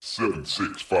7,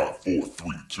 6, 5, 4,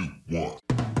 3, 2, 1.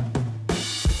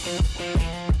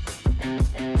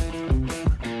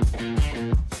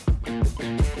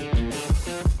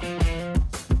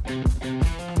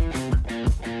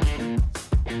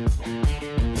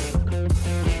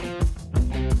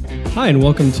 Hi, and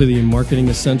welcome to the Marketing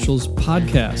Essentials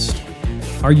podcast.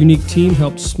 Our unique team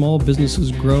helps small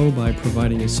businesses grow by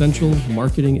providing essential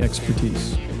marketing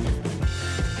expertise.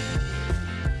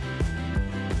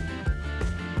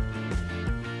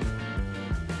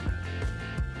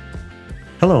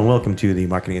 Hello and welcome to the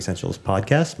Marketing Essentials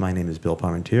podcast. My name is Bill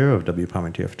Parmentier of W.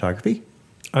 Parmentier Photography.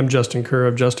 I'm Justin Kerr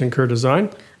of Justin Kerr Design.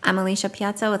 I'm Alicia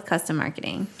Piazza with Custom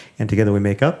Marketing. And together we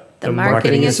make up The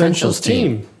Marketing Essentials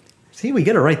team. See, we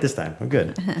get it right this time. We're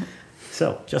good.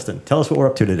 So, Justin, tell us what we're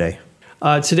up to today.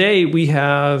 Today we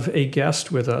have a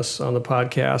guest with us on the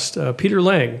podcast, Peter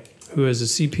Lang, who is a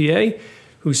CPA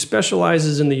who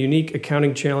specializes in the unique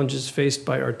accounting challenges faced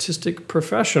by artistic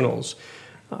professionals.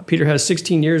 Peter has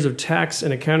 16 years of tax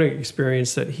and accounting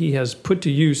experience that he has put to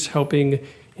use helping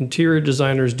interior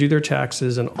designers do their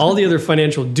taxes and all the other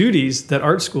financial duties that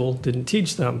art school didn't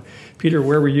teach them. Peter,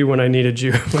 where were you when I needed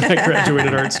you when I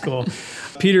graduated art school?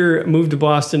 Peter moved to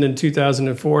Boston in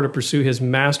 2004 to pursue his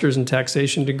master's in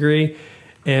taxation degree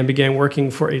and began working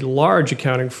for a large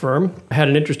accounting firm. I had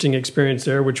an interesting experience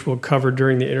there, which we'll cover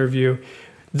during the interview.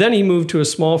 Then he moved to a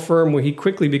small firm where he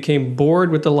quickly became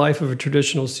bored with the life of a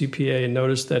traditional CPA and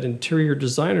noticed that interior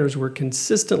designers were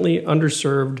consistently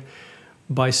underserved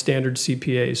by standard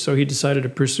CPAs. So he decided to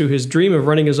pursue his dream of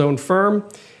running his own firm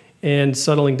and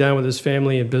settling down with his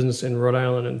family and business in Rhode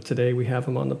Island. And today we have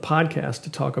him on the podcast to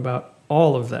talk about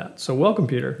all of that. So welcome,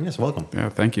 Peter. Yes, welcome. Yeah,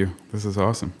 thank you. This is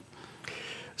awesome.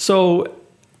 So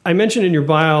I mentioned in your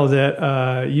bio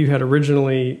that you had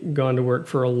originally gone to work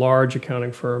for a large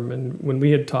accounting firm. And when we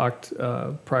had talked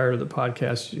prior to the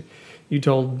podcast, you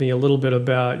told me a little bit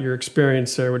about your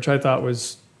experience there, which I thought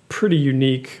was pretty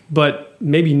unique, but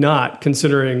maybe not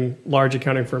considering large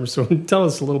accounting firms. So tell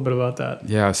us a little bit about that.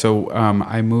 Yeah, so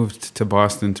I moved to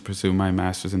Boston to pursue my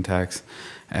master's in tax,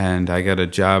 and I got a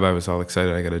job. I was all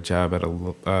excited. I got a job at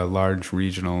a large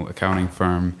regional accounting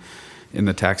firm in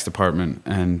the tax department.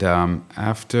 And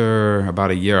after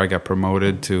about a year, I got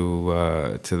promoted to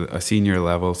a senior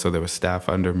level, so there was staff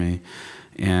under me.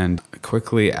 And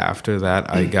quickly after that,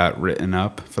 I got written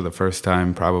up for the first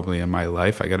time probably in my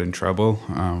life. I got in trouble,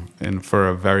 and for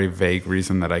a very vague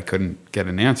reason that I couldn't get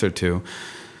an answer to.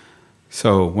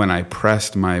 So when I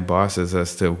pressed my bosses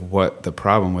as to what the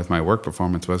problem with my work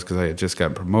performance was, because I had just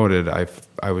gotten promoted,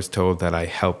 I was told that I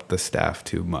helped the staff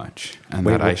too much. And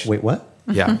Wait, what?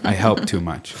 Yeah, I helped too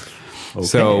much. Okay.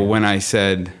 So when I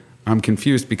said, I'm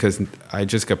confused because I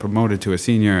just got promoted to a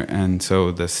senior, and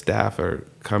so the staff are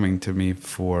coming to me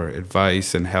for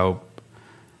advice and help,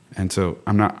 and so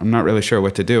I'm not really sure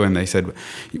what to do. And they said,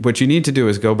 what you need to do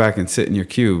is go back and sit in your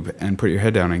cube and put your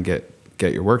head down and get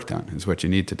your work done is what you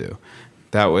need to do.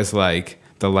 That was like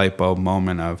the light bulb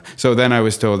moment of, so then I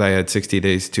was told I had 60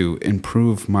 days to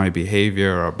improve my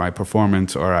behavior or my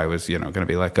performance, or I was, going to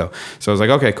be let go. So I was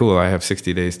like, okay, cool. I have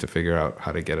 60 days to figure out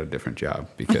how to get a different job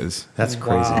because That's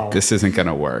crazy. Wow. this isn't going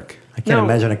to work. I can't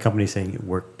imagine a company saying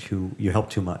you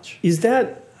help too much. Is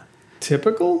that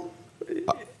typical?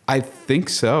 I think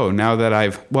so. Now that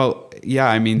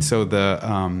so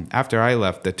the after I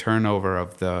left, the turnover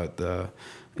of the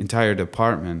entire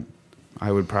department,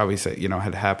 I would probably say,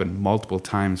 had happened multiple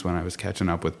times when I was catching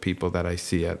up with people that I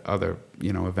see at other,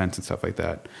 events and stuff like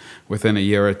that within a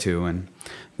year or two. And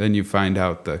then you find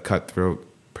out the cutthroat,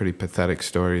 pretty pathetic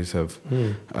stories of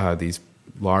these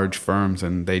large firms,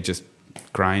 and they just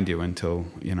grind you until,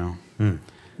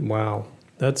 Wow.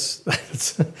 That's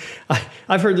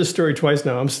I've heard this story twice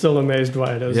now. I'm still amazed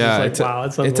by it. It's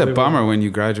unbelievable. It's a bummer when you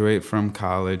graduate from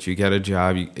college, you get a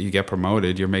job, you get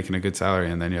promoted, you're making a good salary,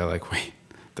 and then you're like, wait,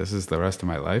 this is the rest of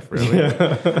my life, really? Yeah.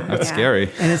 That's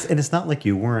scary. And it's not like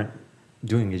you weren't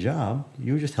doing your job.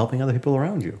 You were just helping other people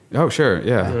around you. Oh, sure,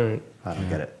 yeah. Right. I don't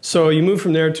get it. So you moved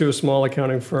from there to a small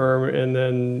accounting firm, and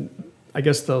then I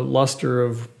guess the luster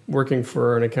of working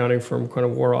for an accounting firm kind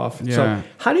of wore off. Yeah. So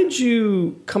how did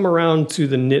you come around to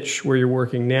the niche where you're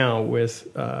working now with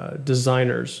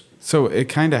designers? So it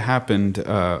kind of happened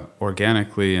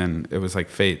organically, and it was like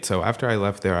fate. So after I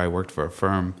left there, I worked for a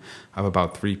firm of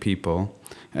about 3 people.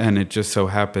 And it just so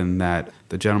happened that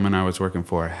the gentleman I was working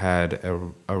for had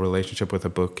a relationship with a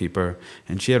bookkeeper,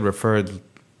 and she had referred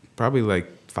probably like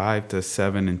 5 to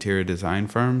 7 interior design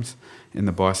firms in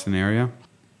the Boston area.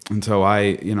 And so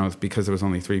I, because there was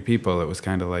only 3 people, it was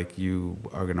kind of like, you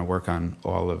are going to work on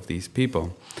all of these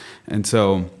people. And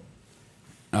so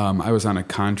I was on a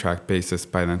contract basis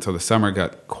by then, so the summer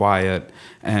got quiet.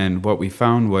 And what we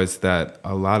found was that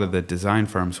a lot of the design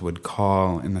firms would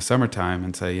call in the summertime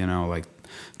and say, like,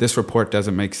 this report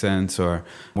doesn't make sense, or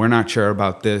we're not sure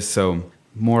about this. So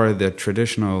more of the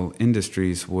traditional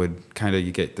industries would kind of,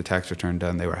 you get the tax return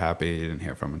done, they were happy, you didn't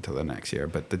hear from them until the next year.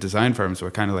 But the design firms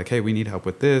were kind of like, hey, we need help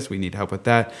with this, we need help with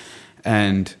that.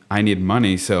 And I need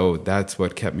money, so that's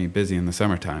what kept me busy in the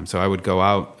summertime. So I would go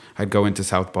out, I'd go into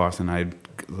South Boston, I'd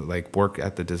like work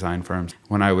at the design firms.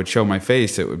 When I would show my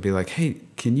face, it would be like, hey,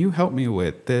 can you help me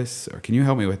with this? Or can you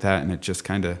help me with that? And it just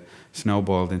kind of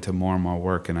snowballed into more and more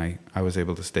work, and I was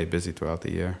able to stay busy throughout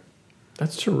the year.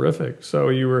 That's terrific. So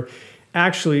you were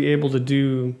actually able to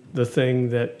do the thing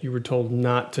that you were told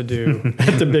not to do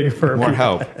at the big firm. More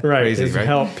help. Right. Crazy, is right?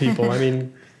 help people. I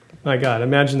mean, my God,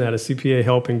 imagine that, a CPA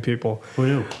helping people. Who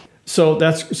knew?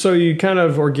 So you kind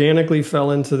of organically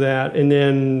fell into that, and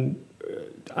then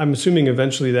I'm assuming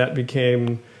eventually that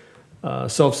became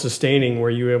self-sustaining, where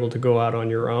you were able to go out on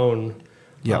your own.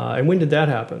 Yeah. And when did that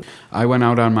happen? I went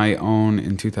out on my own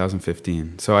in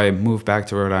 2015. So I moved back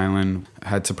to Rhode Island,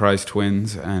 had surprise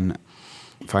twins, and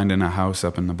finding a house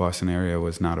up in the Boston area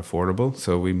was not affordable.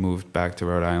 So we moved back to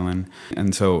Rhode Island.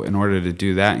 And so in order to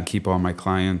do that and keep all my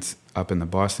clients up in the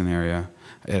Boston area,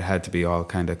 it had to be all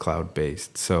kind of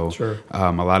cloud-based. So Sure.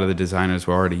 A lot of the designers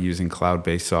were already using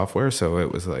cloud-based software, so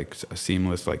it was like a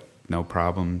seamless, like no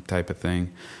problem type of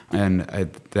thing. And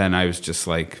then I was just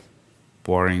like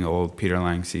boring old Peter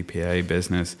Lang CPA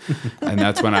business. And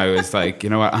that's when I was like, you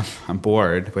know what, I'm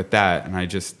bored with that. And I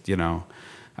just,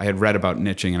 I had read about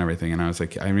niching and everything, and I was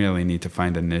like, I really need to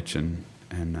find a niche and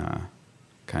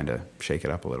kind of shake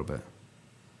it up a little bit.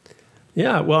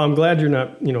 Yeah, well, I'm glad you're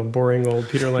not, boring old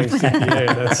Peter Lang CPA.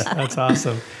 That's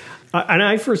awesome. And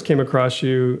I first came across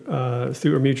you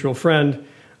through a mutual friend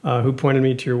who pointed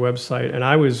me to your website, and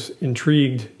I was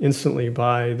intrigued instantly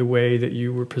by the way that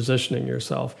you were positioning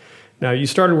yourself. Now, you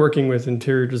started working with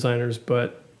interior designers,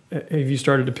 but have you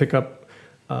started to pick up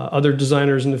other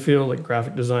designers in the field, like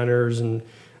graphic designers and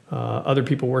other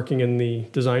people working in the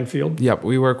design field? Yep,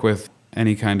 we work with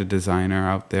any kind of designer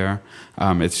out there.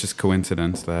 It's just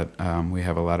coincidence that we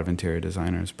have a lot of interior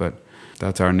designers, but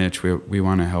that's our niche. We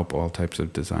want to help all types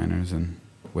of designers and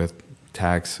with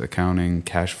tax, accounting,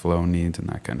 cash flow needs, and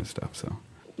that kind of stuff. So,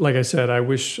 like I said, I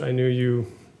wish I knew you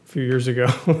a few years ago.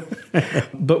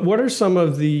 But what are some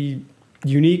of the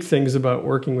unique things about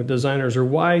working with designers, or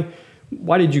why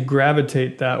did you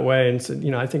gravitate that way and said,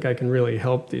 I think I can really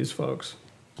help these folks?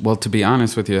 Well, to be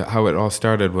honest with you, how it all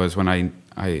started was when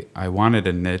I wanted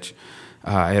a niche.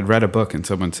 I had read a book and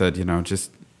someone said,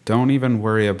 just don't even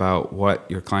worry about what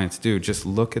your clients do. Just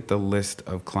look at the list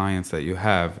of clients that you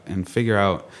have and figure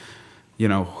out,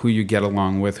 who you get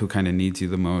along with, who kind of needs you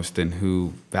the most, and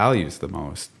who values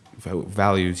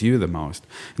you the most.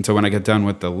 And so when I got done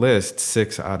with the list,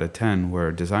 6 out of 10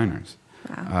 were designers.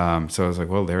 Wow. So I was like,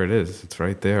 well, there it is. It's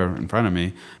right there in front of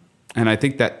me. And I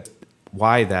think that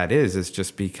why that is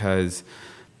just because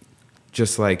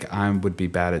just like I would be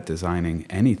bad at designing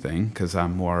anything because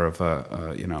I'm more of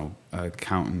a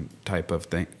accountant type of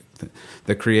thing.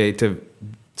 The creative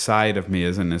side of me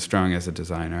isn't as strong as a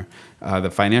designer.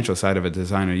 The financial side of a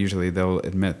designer, usually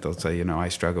they'll say, I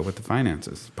struggle with the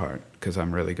finances part because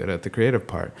I'm really good at the creative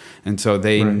part. And so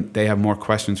they have more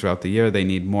questions throughout the year. They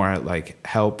need more like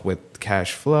help with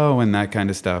cash flow and that kind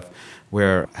of stuff,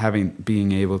 where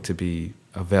being able to be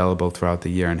available throughout the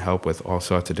year and help with all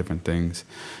sorts of different things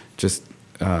just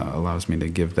allows me to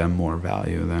give them more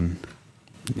value than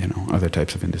other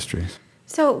types of industries.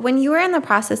 So when you were in the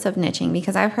process of niching,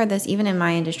 because I've heard this even in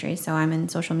my industry, so I'm in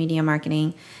social media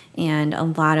marketing, and a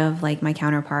lot of like my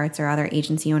counterparts or other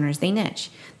agency owners, they niche.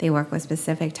 They work with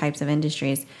specific types of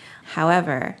industries.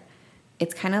 However,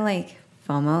 it's kind of like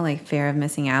FOMO, like fear of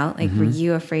missing out. Like, were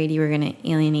you afraid you were going to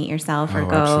alienate yourself or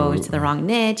go absolutely. to the wrong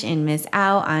niche and miss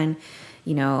out on,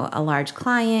 a large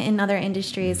client in other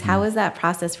industries? How was that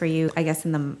process for you, I guess,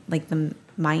 in the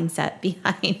mindset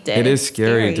behind it? It is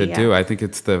scary to yeah. do. I think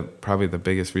it's probably the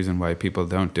biggest reason why people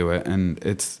don't do it, and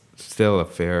it's still a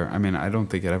fear. I mean, I don't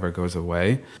think it ever goes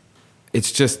away.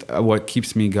 It's just what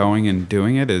keeps me going and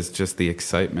doing it is just the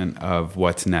excitement of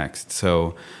what's next.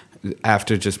 So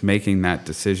after just making that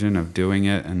decision of doing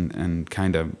it and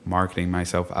kind of marketing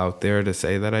myself out there to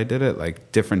say that I did it,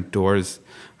 like different doors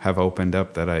have opened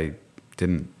up that I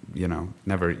didn't,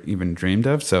 never even dreamed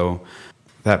of. So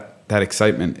that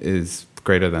excitement is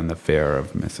greater than the fear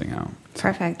of missing out. So.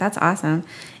 Perfect. That's awesome.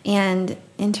 And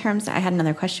in terms, I had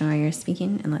another question while you were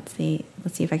speaking, and let's see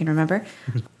if I can remember.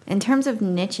 In terms of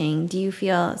niching, do you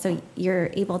feel so you're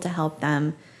able to help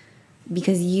them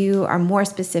because you are more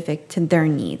specific to their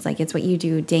needs. Like it's what you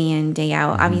do day in, day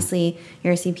out. Obviously,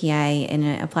 you're a CPA and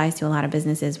it applies to a lot of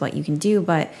businesses what you can do.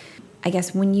 But I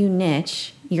guess when you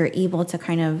niche, you're able to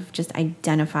kind of just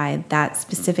identify that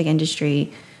specific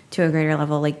industry to a greater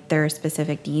level. Like their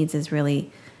specific needs is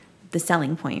really the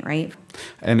selling point, right?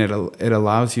 And it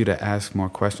allows you to ask more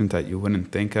questions that you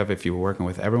wouldn't think of if you were working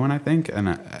with everyone, I think.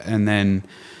 And then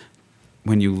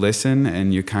when you listen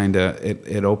and you kind of,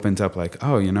 it opens up like,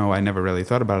 oh, I never really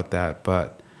thought about that,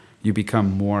 but you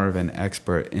become more of an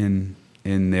expert in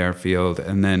their field,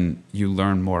 and then you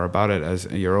learn more about it as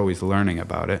you're always learning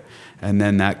about it. And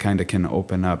then that kind of can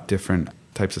open up different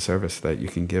types of service that you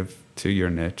can give to your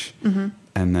niche.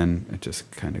 And then it just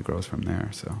kind of grows from there.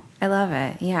 So I love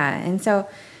it. Yeah. And so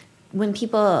when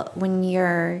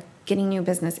you're getting new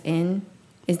business in,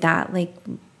 is that like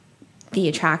the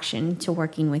attraction to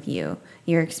working with you,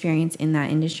 your experience in that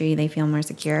industry, they feel more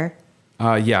secure?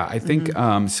 Yeah, I think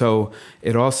so.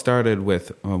 It all started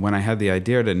with when I had the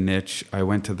idea to niche. I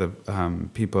went to the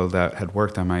people that had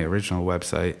worked on my original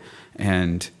website,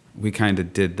 and we kind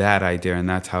of did that idea, and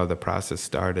that's how the process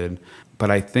started.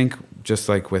 But I think just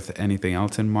like with anything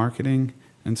else in marketing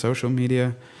and social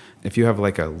media, if you have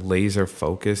like a laser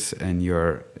focus and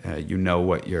you know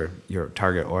what your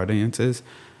target audience is,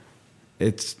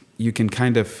 you can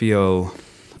kind of feel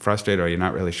frustrated or you're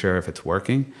not really sure if it's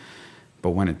working.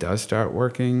 But when it does start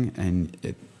working, and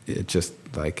it just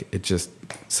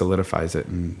solidifies it,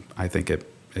 and I think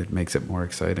it makes it more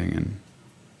exciting and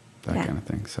that kind of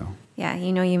thing. So yeah,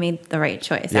 you made the right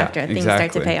choice after things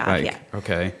start to pay off. Like,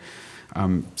 okay,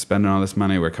 I'm spending all this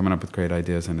money, we're coming up with great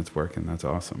ideas, and it's working. That's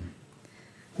awesome.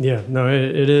 Yeah, no,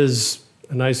 it is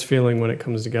a nice feeling when it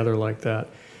comes together like that.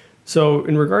 So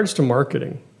in regards to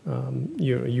marketing,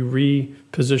 you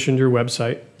repositioned your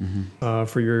website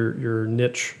for your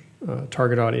niche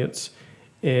target audience,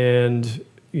 and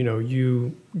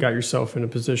you got yourself in a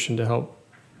position to help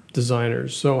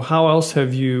designers. So how else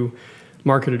have you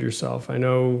marketed yourself? I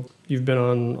know you've been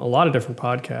on a lot of different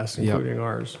podcasts, including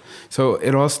ours. So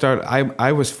it all started,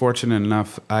 I was fortunate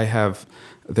enough,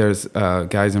 there's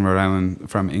guys in Rhode Island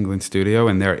from England Studio,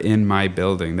 and they're in my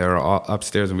building. They're all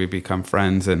upstairs, and we've become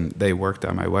friends, and they worked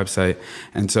on my website.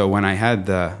 And so when I had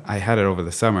it over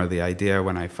the summer, the idea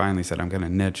when I finally said I'm going to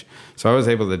niche, so I was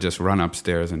able to just run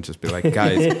upstairs and just be like,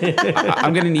 guys,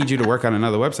 I'm going to need you to work on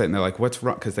another website. And they're like, what's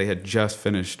wrong? Because they had just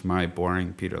finished my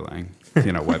boring Peter Lang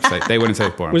website. They wouldn't say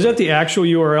it's boring. Was that the actual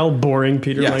URL, boring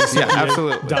Peter Lang? Yeah,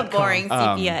 absolutely. The boring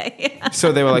CPA.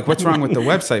 So they were like, what's wrong with the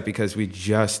website? Because we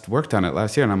just worked on it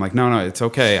last year. And I'm like, no, it's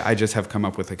okay. I just have come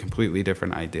up with a completely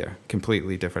different idea.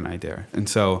 And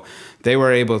so they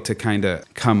were able to kind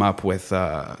of come up with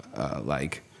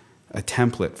like a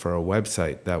template for a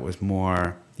website that was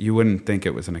more, you wouldn't think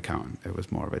it was an accountant. It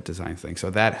was more of a design thing.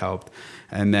 So that helped.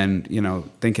 And then,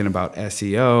 thinking about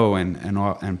SEO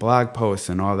and blog posts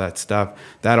and all that stuff,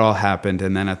 that all happened.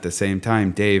 And then at the same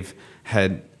time, Dave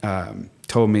had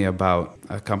told me about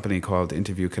a company called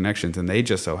Interview Connections, and they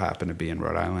just so happen to be in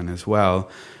Rhode Island as well.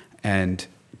 And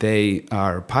they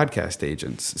are podcast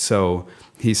agents. So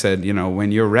he said,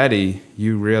 when you're ready,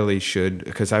 you really should,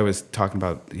 because I was talking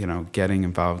about, getting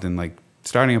involved in like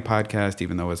starting a podcast,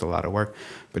 even though it was a lot of work.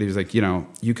 But he was like,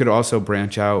 you could also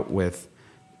branch out with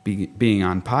being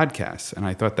on podcasts. And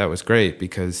I thought that was great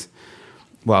because,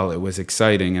 well, it was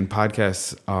exciting. And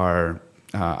podcasts are,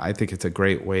 I think it's a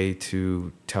great way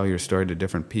to tell your story to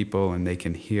different people, and they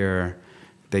can hear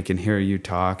you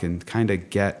talk and kind of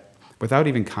get, without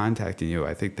even contacting you,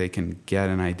 I think they can get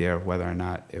an idea of whether or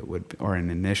not it would, or an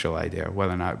initial idea of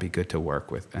whether or not it'd be good to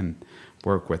work with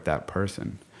that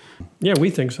person. Yeah, we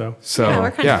think so. So yeah,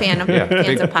 we're kind of fans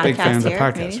of podcasts. Big fans here,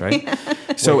 of podcasts,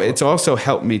 right? So it's also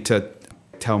helped me to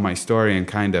tell my story and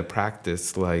kind of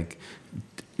practice like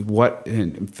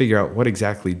and figure out what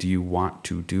exactly do you want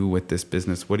to do with this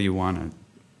business? What do you want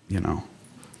to,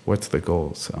 what's the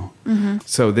goal? So,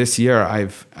 so this year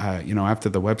I've, after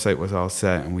the website was all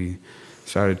set and we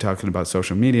started talking about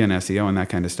social media and SEO and that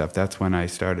kind of stuff, that's when I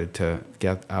started to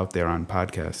get out there on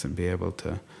podcasts and be able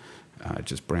to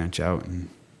just branch out and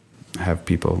have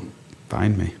people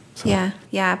find me. So.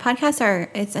 Yeah. Podcasts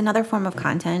it's another form of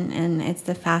content, and it's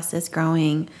the fastest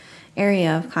growing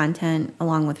area of content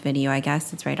along with video. I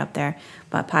guess it's right up there.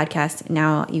 But podcasts,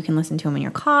 now you can listen to them in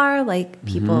your car, like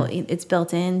people, it's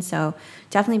built in. So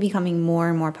definitely becoming more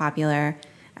and more popular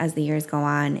as the years go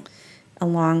on,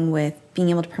 along with being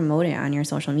able to promote it on your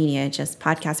social media. Just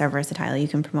podcasts are versatile. You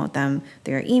can promote them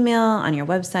through your email, on your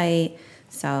website.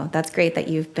 So that's great that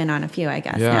you've been on a few, I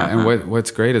guess. Yeah, now, and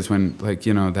what's great is when, like,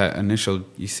 you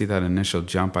see that initial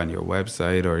jump on your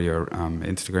website or your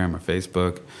Instagram or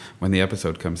Facebook when the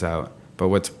episode comes out, But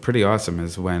what's pretty awesome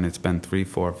is when it's been 3,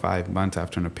 4, 5 months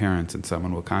after an appearance and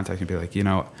someone will contact you and be like, you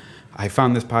know, I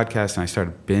found this podcast and I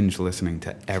started binge listening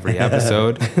to every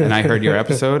episode and I heard your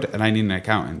episode and I need an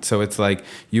accountant. So it's like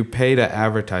you pay to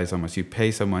advertise almost. You pay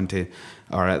someone to,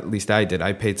 or at least I did,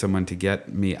 I paid someone to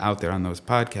get me out there on those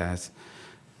podcasts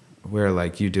where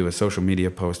like you do a social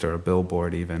media post or a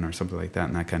billboard even or something like that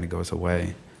and that kind of goes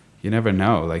away. You never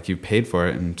know. Like you paid for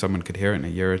it and someone could hear it in a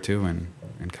year or two and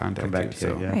contact you.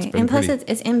 So Yeah. Right. And plus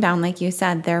it's inbound, like you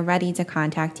said, they're ready to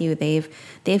contact you. They've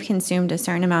consumed a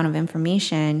certain amount of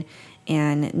information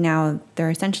and now they're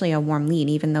essentially a warm lead,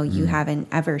 even though you haven't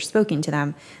ever spoken to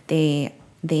them. They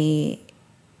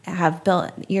have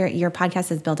built your podcast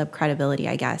has built up credibility,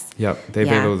 I guess. Yep. They've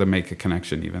been able to make a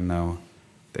connection even though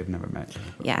they've never met you.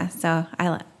 Yeah. So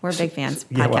we're big fans.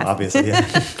 Yeah, well, Podcast. obviously, yeah.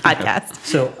 Podcast.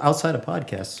 So outside of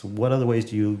podcasts, what other ways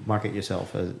do you market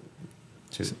yourself?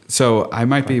 So I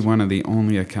might be one of the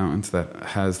only accountants that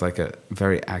has like a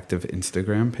very active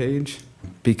Instagram page.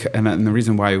 And the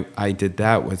reason why I did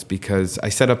that was because I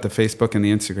set up the Facebook and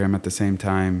the Instagram at the same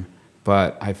time,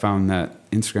 but I found that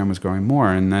Instagram was growing more.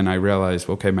 And then I realized,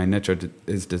 okay, my niche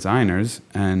is designers,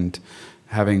 and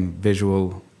having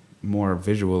more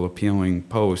visual appealing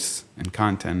posts and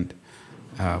content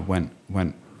went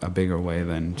a bigger way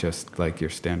than just like your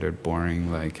standard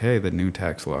boring, like, hey, the new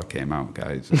tax law came out,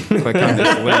 guys. Click on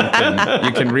this link and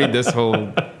you can read this whole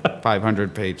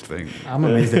 500-page thing. I'm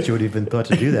amazed that you would even thought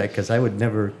to do that because I would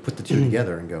never put the two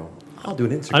together and go, I'll do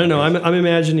an Instagram. I don't know. page. I'm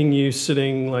imagining you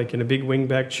sitting like in a big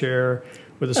wingback chair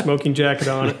with a smoking jacket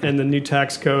on and the new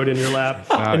tax code in your lap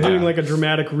and doing like a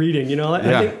dramatic reading. You know, I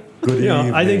think.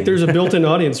 I think there's a built-in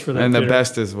audience for that. And the Peter.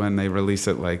 best is when they release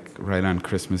it like right on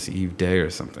Christmas Eve day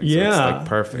or something. Yeah. So it's like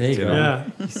perfect. There you go. know? Yeah.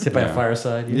 You sit by a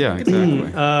fireside. Yeah,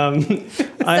 exactly.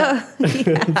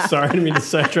 Sorry, I didn't mean to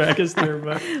sidetrack us there,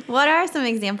 but What are some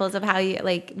examples of how you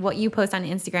like what you post on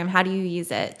Instagram? How do you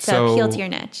use it to appeal to your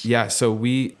niche? Yeah, so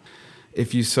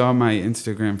if you saw my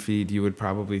Instagram feed, you would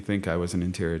probably think I was an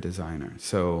interior designer.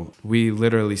 So we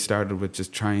literally started with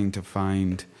just trying to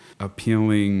find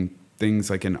appealing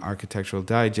things like an Architectural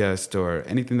Digest or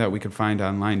anything that we could find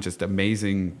online, just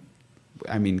amazing.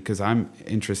 I mean, because I'm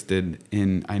interested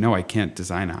in, I know I can't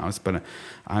design a house, but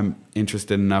I'm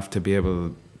interested enough to be able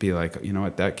to be like, you know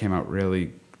what, that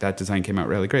design came out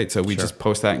really great. So we just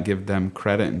post that and give them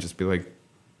credit and just be like,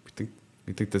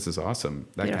 we think this is awesome,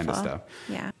 that Beautiful. kind of stuff.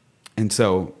 Yeah. And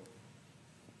so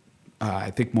I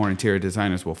think more interior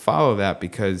designers will follow that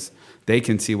because they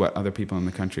can see what other people in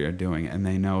the country are doing and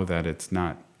they know that it's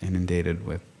not inundated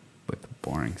with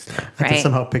boring stuff. I can Right.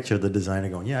 somehow picture the designer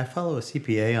going, yeah, I follow a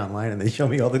CPA online and they show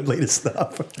me all the latest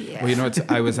stuff. Yeah. Well, you know,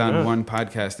 I was on one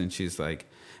podcast and she's like,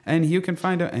 and you can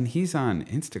find out, and he's on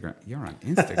Instagram. You're on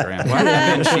Instagram. What?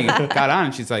 And then she got on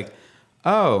and she's like,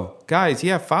 oh, guys,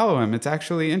 yeah, follow him. It's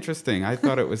actually interesting. I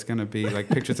thought it was going to be like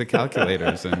pictures of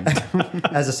calculators. And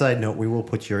As a side note, we will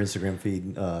put your Instagram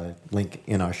feed link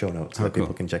in our show notes so that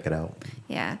people can check it out.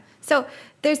 Yeah. So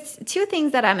there's two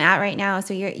things that I'm at right now.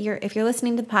 So you're if you're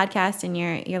listening to the podcast and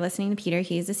you're listening to Peter,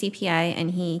 he's a CPA and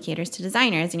he caters to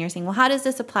designers, and you're saying, well, how does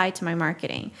this apply to my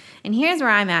marketing? And here's where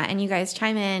I'm at, and you guys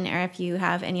chime in, or if you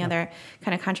have any other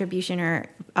kind of contribution or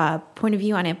point of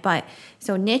view on it. But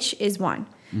so niche is one.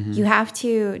 Mm-hmm. You have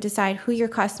to decide who your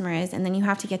customer is, and then you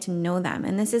have to get to know them.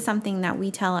 And this is something that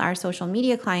we tell our social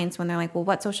media clients when they're like, well,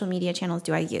 what social media channels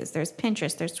do I use? There's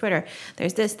Pinterest, there's Twitter,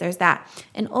 there's this, there's that.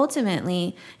 And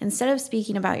ultimately, instead of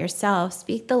speaking about yourself,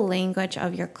 speak the language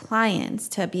of your clients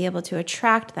to be able to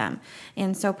attract them.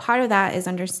 And so part of that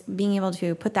is being able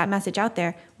to put that message out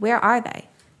there. Where are they?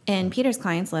 And Peter's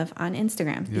clients live on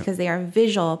Instagram because they are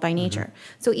visual by nature.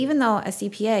 Mm-hmm. So even though a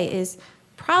CPA is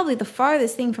probably the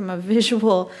farthest thing from a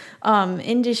visual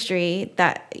industry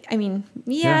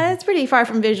it's pretty far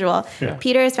from visual. Yeah.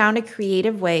 Peter has found a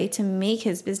creative way to make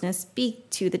his business speak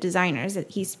to the designers, that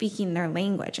he's speaking their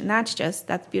language. And that's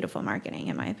beautiful marketing,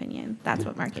 in my opinion. That's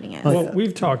what marketing is. well,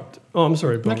 we've talked. Oh, I'm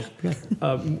sorry, Bill.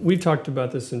 We've talked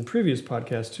about this in previous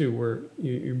podcasts too, where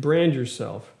you brand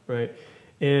yourself, right?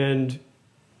 And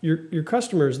your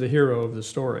customer is the hero of the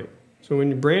story. So when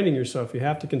you're branding yourself, you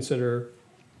have to consider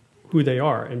who they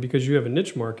are. And because you have a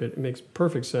niche market, it makes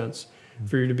perfect sense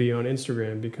for you to be on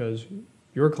Instagram because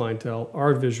your clientele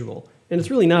are visual. And it's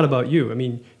really not about you. I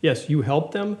mean, yes, you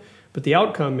help them, but the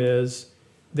outcome is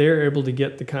they're able to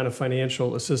get the kind of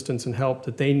financial assistance and help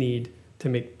that they need to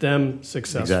make them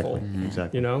successful.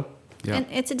 Exactly. You know? Yeah. And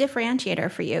it's a differentiator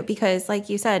for you because, like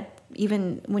you said,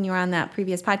 even when you were on that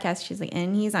previous podcast, she's like,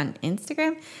 and he's on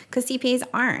Instagram because CPAs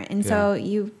aren't. And so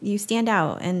you stand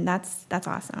out, and that's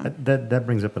awesome. That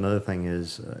brings up another thing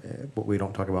is what we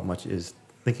don't talk about much is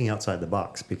thinking outside the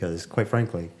box, because quite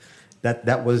frankly,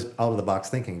 that was out of the box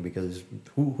thinking, because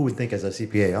who would think as a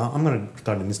CPA, oh, I'm going to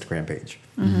start an Instagram page?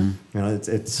 You know,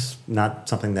 it's not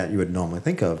something that you would normally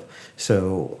think of.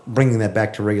 So bringing that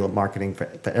back to regular marketing for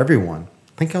everyone,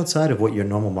 think outside of what your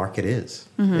normal market is.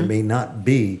 It may not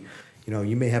be, you know,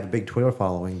 you may have a big Twitter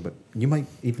following, but you might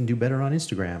even do better on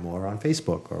Instagram or on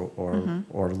Facebook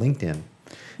or LinkedIn.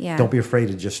 Yeah. Don't be afraid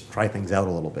to just try things out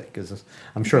a little bit, because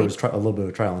I'm sure it was a little bit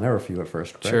of trial and error for you at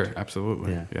first, correct? Sure,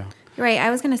 absolutely. Yeah. Right.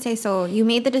 I was going to say, so you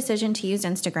made the decision to use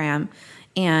Instagram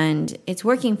and it's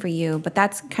working for you, but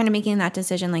that's kind of making that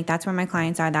decision, like that's where my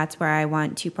clients are, that's where I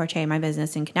want to portray my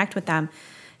business and connect with them.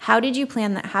 How did you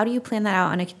plan that? How do you plan that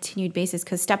out on a continued basis?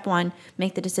 Because step one,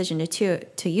 make the decision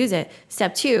to use it.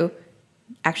 Step two,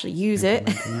 actually use it.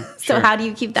 So Sure. how do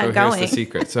you keep that going? Here's the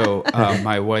secret. So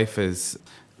my wife is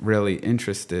really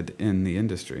interested in the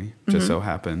industry, just so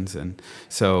happens. And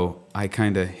so I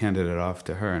kind of handed it off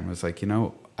to her and was like, you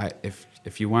know,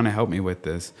 if you want to help me with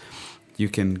this, you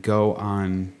can go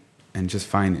on and just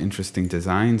find interesting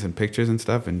designs and pictures and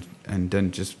stuff, and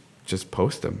then just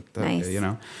post them. Nice. You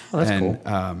know, Oh, that's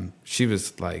cool. She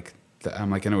was like,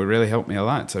 I'm like, and it would really help me a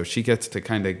lot. So she gets to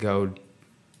kind of go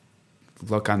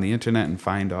look on the internet and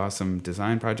find awesome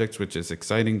design projects, which is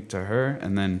exciting to her,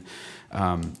 and then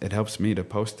it helps me to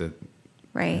post it.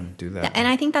 Right. And do that. And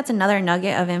I think that's another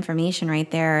nugget of information right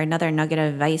there, another nugget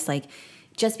of advice. Like,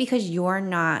 just because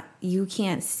you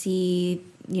can't see,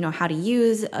 you know, how to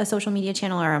use a social media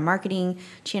channel or a marketing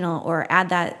channel or add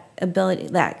that ability,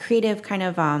 that creative kind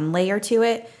of layer to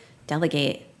it,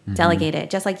 delegate it,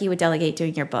 just like you would delegate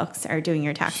doing your books or doing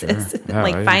your taxes. Sure. Yeah,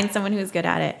 like right. find someone who's good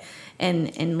at it.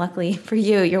 And luckily for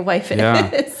you, your wife is.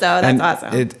 Yeah. So that's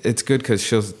awesome. It's good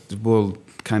because we'll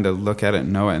kind of look at it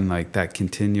and know it, and like that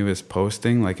continuous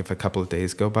posting, like if a couple of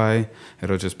days go by,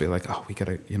 it'll just be like, oh, we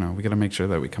gotta make sure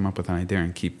that we come up with an idea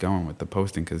and keep going with the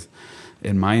posting, because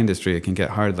in my industry it can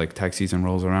get hard. Like tax season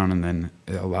rolls around and then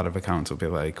a lot of accountants will be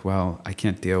like, well, I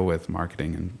can't deal with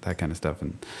marketing and that kind of stuff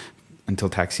and until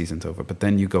tax season's over. But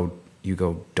then you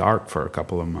go dark for a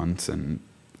couple of months, and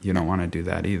you don't want to do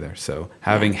that either. So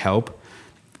having help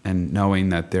and knowing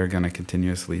that they're going to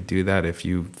continuously do that if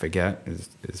you forget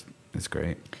is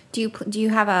great. Do you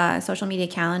have a social media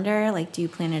calendar? Like, do you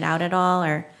plan it out at all,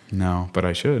 or? No, but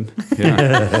I should.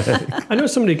 Yeah. I know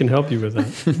somebody can help you with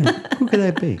that. Who could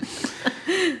that be?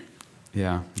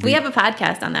 Yeah. We have a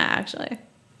podcast on that actually,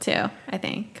 too, I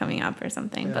think, coming up or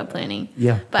something, but planning.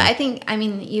 Yeah. But I think, I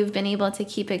mean, you've been able to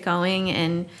keep it going,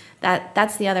 and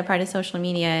that's the other part of social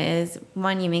media is,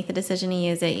 one, you make the decision to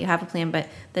use it, you have a plan, but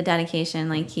the dedication,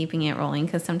 like keeping it rolling,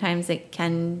 because sometimes it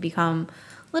can become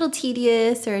a little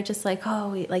tedious, or just like,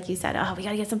 like you said, we got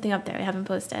to get something up there, we haven't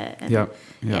posted it. And Yep.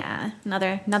 yeah,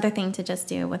 another thing to just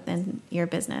do within your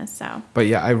business. So. But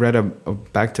yeah, I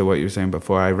read back to what you were saying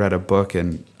before, I read a book,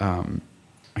 and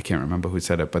I can't remember who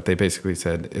said it, but they basically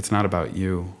said it's not about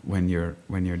you when you're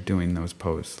doing those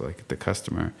posts. Like the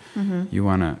customer, you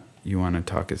wanna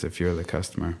talk as if you're the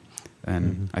customer,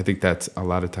 and I think that's a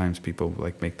lot of times people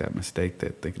like make that mistake.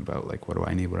 They're thinking about like, what do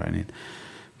I need?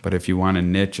 But if you want to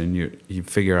niche and you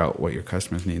figure out what your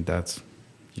customers need, that's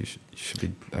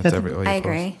every. I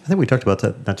agree. I think we talked about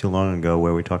that not too long ago,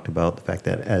 where we talked about the fact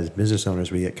that as business owners,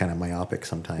 we get kind of myopic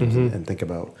sometimes and think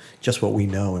about just what we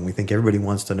know, and we think everybody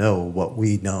wants to know what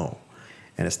we know.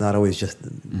 And it's not always just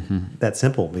that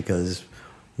simple, because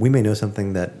we may know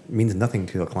something that means nothing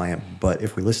to a client, but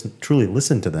if we truly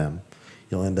listen to them,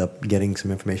 you'll end up getting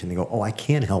some information. They go, oh, I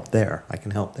can help there,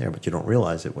 but you don't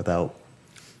realize it without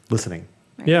listening.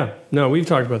 Yeah, no, we've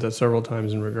talked about that several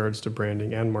times in regards to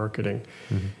branding and marketing,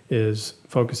 is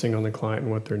focusing on the client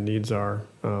and what their needs are.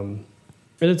 And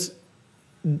it's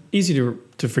easy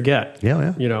to forget,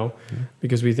 you know,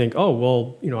 because we think, oh,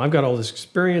 well, you know, I've got all this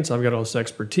experience, I've got all this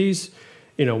expertise.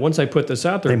 You know, once I put this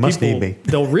out there, They must need me.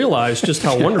 they'll realize just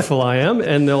how wonderful I am,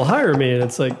 and they'll hire me. And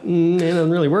it's like, it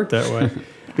doesn't really work that way.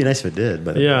 It'd be nice if it did,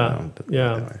 but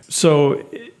Yeah. So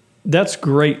that's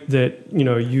great that, you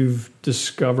know, you've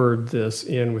discovered this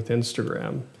with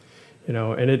Instagram, you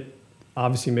know, and it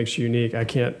obviously makes you unique.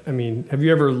 Have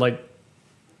you ever like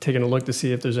taken a look to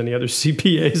see if there's any other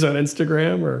CPAs on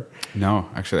Instagram, or? No,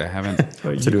 actually I haven't.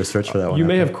 So do a search for that one. You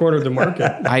may have cornered the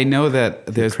market. I know that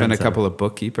there's been a Trendsetter. couple of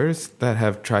bookkeepers that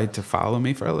have tried to follow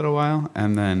me for a little while,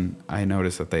 and then I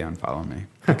noticed that they unfollow me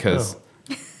because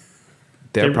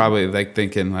they're probably like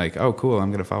thinking like, oh, cool, I'm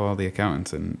going to follow all the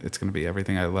accountants and it's going to be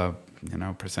everything I love, you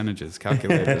know, percentages,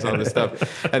 calculators, all this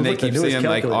stuff. And they Look, the keep newest seeing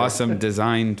like calculator. awesome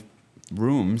designed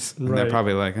rooms, and they're Right.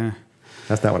 probably like,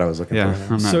 That's not what I was looking yeah,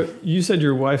 for. I'm not. So you said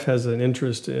your wife has an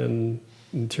interest in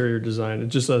interior design?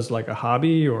 Just as like a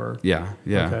hobby, or? Yeah.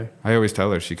 Okay. I always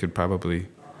tell her she could probably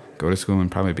go to school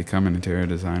and probably become an interior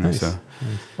designer. Nice. So, Well,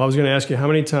 I was going to ask you, how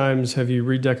many times have you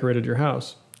redecorated your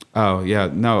house? oh yeah,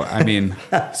 no, I mean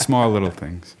small little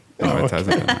things. No, it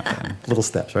hasn't been that bad. Little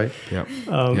steps, right? Yep.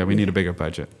 Yeah, we need a bigger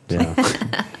budget. Yeah.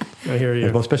 I hear you.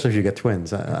 Well, especially if you get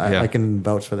twins. Yeah. I can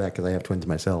vouch for that because I have twins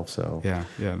myself. So Yeah.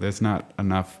 There's not a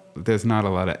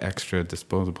lot of extra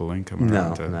disposable income No,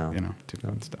 around to no. do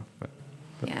fun stuff. But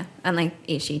Yeah, unlike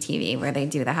HGTV where they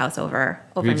do the house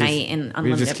overnight and unlimited.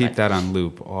 we just keep but- that on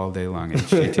loop all day long.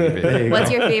 HGTV. What's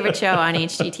your favorite show on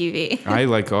HGTV? I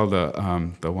like all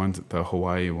the ones, the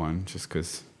Hawaii one, just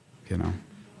because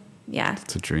Yeah,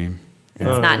 it's a dream. it's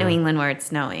not New England where it's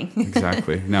snowing.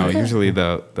 Exactly. No, usually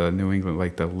the New England,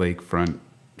 like the lakefront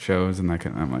shows, and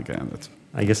I'm like, that's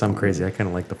I guess I'm crazy. I kind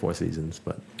of like the Four Seasons,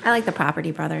 but I like the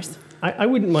Property Brothers. I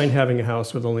wouldn't mind having a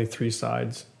house with only 3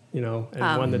 sides, and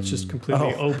one that's just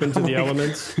completely open to the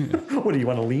elements. what do you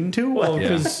want to lean to? Well, Yeah.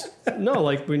 because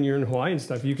like when you're in Hawaii and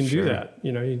stuff, you can do Sure. that.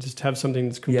 You just have something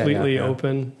that's Yeah, completely yeah.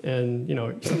 open, and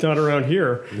it's not around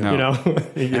here. No.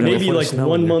 Maybe full of like snow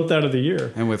 1 here. month out of the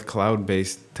year. And with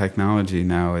cloud-based technology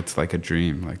now, it's like a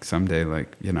dream. Like someday,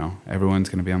 everyone's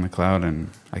going to be on the cloud, and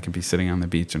I can be sitting on the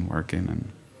beach and working, and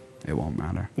it won't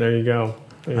matter. There you go.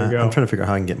 There you go. I'm trying to figure out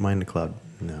how I can get mine to cloud.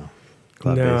 No.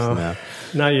 Cloud-based. No. No.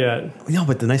 Not yet. No,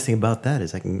 but the nice thing about that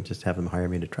is I can just have them hire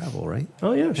me to travel, right?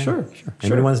 Oh yeah, sure.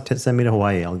 Anybody wants to send me to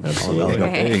Hawaii, I'll go.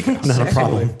 Right. Not a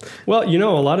problem. Well,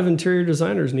 a lot of interior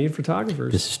designers need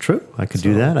photographers. This is true. I could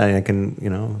do that. I can,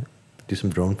 do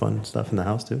some drone fun stuff in the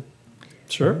house too.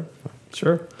 Sure.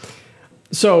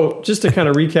 So, just to kind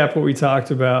of recap what we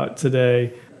talked about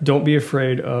today, don't be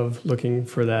afraid of looking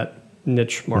for that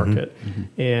niche market.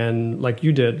 And like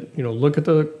you did, look at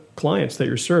the clients that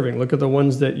you're serving, look at the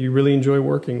ones that you really enjoy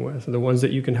working with, and the ones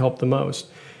that you can help the most.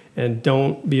 And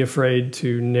don't be afraid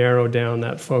to narrow down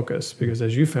that focus, because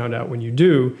as you found out, when you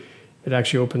do, it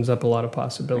actually opens up a lot of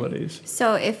possibilities.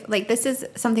 So if this is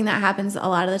something that happens a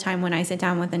lot of the time when I sit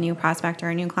down with a new prospect or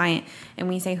a new client and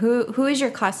we say, who is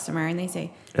your customer? And they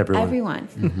say, everyone.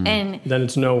 And Then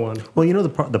it's no one. Well,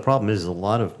 the problem is a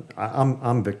lot of I'm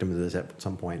a victim of this at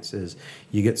some points. Is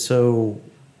you get so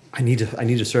I need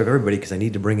to serve everybody because I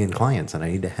need to bring in clients and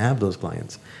I need to have those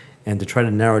clients, and to try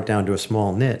to narrow it down to a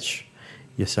small niche,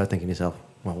 you start thinking to yourself,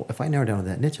 well, if I narrow down to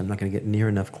that niche, I'm not going to get near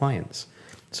enough clients.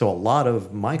 So a lot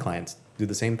of my clients do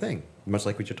the same thing, much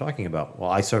like what you're talking about. Well,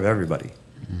 I serve everybody.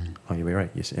 Oh, you'll be right.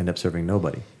 You end up serving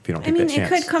nobody if you don't take that it chance.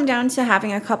 could come down to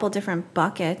having a couple different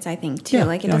buckets, I think, too. Yeah.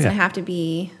 Like, it Oh, doesn't yeah. have to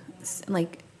be,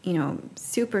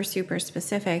 super, super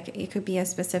specific. It could be as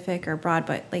specific or broad,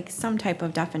 but, some type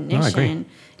of definition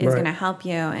is Right. going to help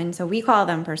you. And so we call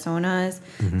them personas.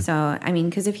 So,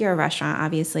 because if you're a restaurant,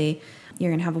 obviously,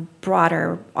 you're going to have a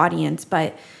broader audience.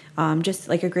 But just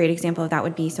like a great example of that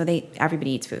would be,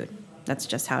 everybody eats food. That's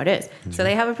just how it is. So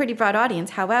they have a pretty broad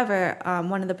audience. However,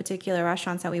 one of the particular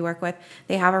restaurants that we work with,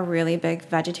 they have a really big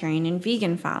vegetarian and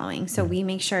vegan following. So we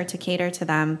make sure to cater to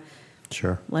them,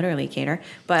 Sure. literally cater,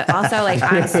 but also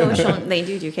on social, they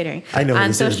do catering. I know what on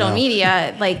this is social now.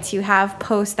 media, to have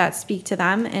posts that speak to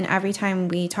them. And every time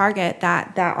we target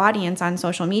that audience on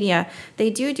social media, they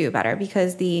do better,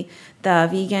 because the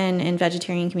vegan and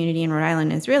vegetarian community in Rhode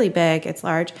Island is really big. It's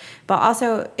large, but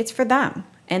also it's for them.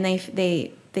 And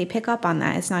they pick up on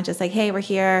that. It's not just like, hey, we're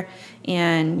here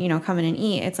and, come in and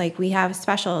eat. It's like we have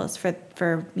specials for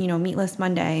Meatless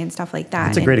Monday and stuff like that.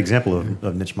 It's a And- great example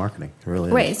of niche marketing. It really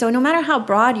is. Right. So no matter how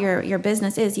broad your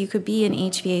business is, you could be in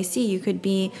HVAC, you could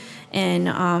be in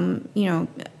an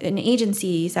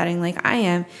agency setting like I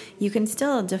am. You can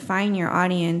still define your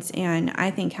audience, and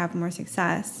I think have more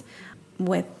success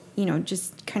with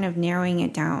just kind of narrowing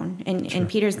it down. And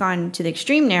Peter's gone to the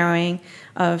extreme narrowing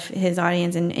of his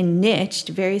audience and niched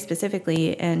very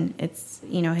specifically, and it's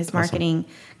his marketing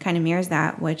kind of mirrors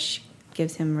that, which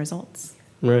gives him results.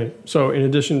 Right. So in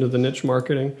addition to the niche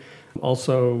marketing,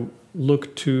 also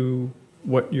look to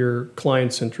what your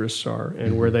clients' interests are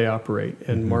and where they operate,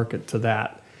 and market to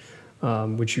that,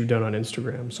 which you've done on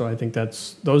Instagram. So I think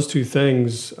those two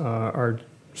things are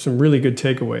some really good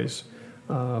takeaways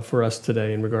for us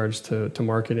today in regards to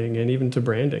marketing and even to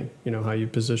branding, how you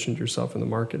positioned yourself in the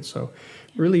market. So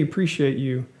really appreciate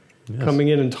you coming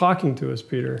in and talking to us,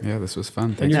 Peter. Yeah, this was fun.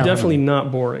 And Thanks. you're Yeah. definitely not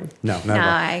boring. No, not No, at all.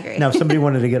 I agree. Now, if somebody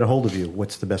wanted to get a hold of you,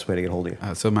 what's the best way to get a hold of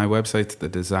you? So my website's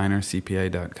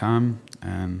thedesignercpa.com,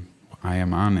 and I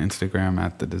am on Instagram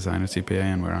at thedesignercpa,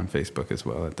 and we're on Facebook as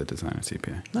well at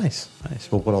thedesignercpa. Nice.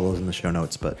 We'll put all those in the show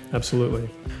notes. But Absolutely.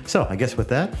 so I guess with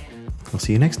that, we'll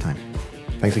see you next time.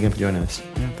 Thanks again for joining us.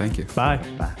 Yeah, thank you. Bye.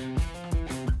 Bye.